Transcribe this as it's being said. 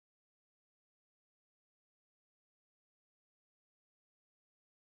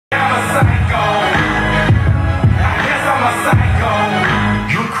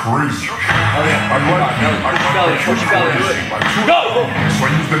Push your belly. Go!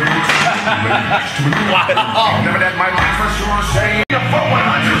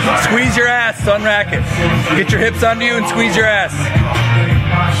 Squeeze your ass, sun racket. Get your hips under you and squeeze your ass.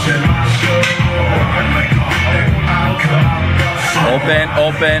 Open,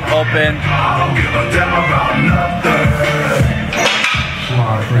 open, open. I don't give a damn about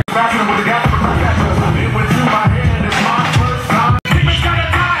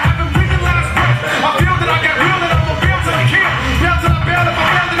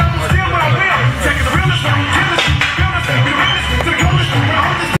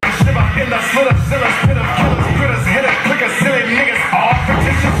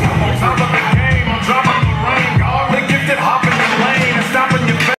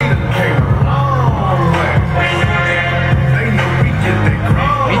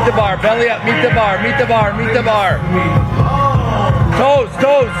belly up, meet the bar, meet the bar, meet the bar. Toes,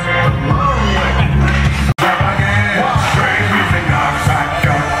 toes.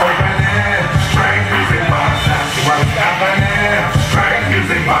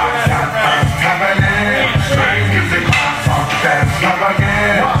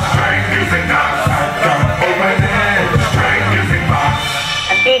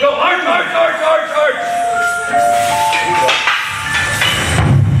 Go, arch, arch, arch, arch, arch.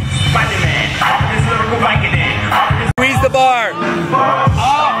 Squeeze the bar.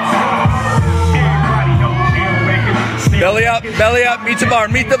 Belly up, meet the bar,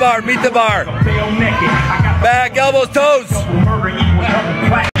 meet the bar, meet the bar. Back, elbows, toes.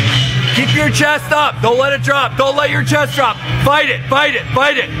 Keep your chest up. Don't let it drop. Don't let your chest drop. Fight it, fight it,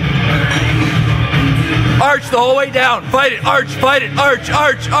 fight it. Arch the whole way down. Fight it, arch,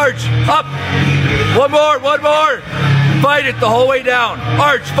 arch, arch. Up. One more, one more. Fight it the whole way down.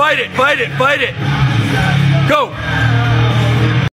 Arch, fight it, fight it, fight it. Go.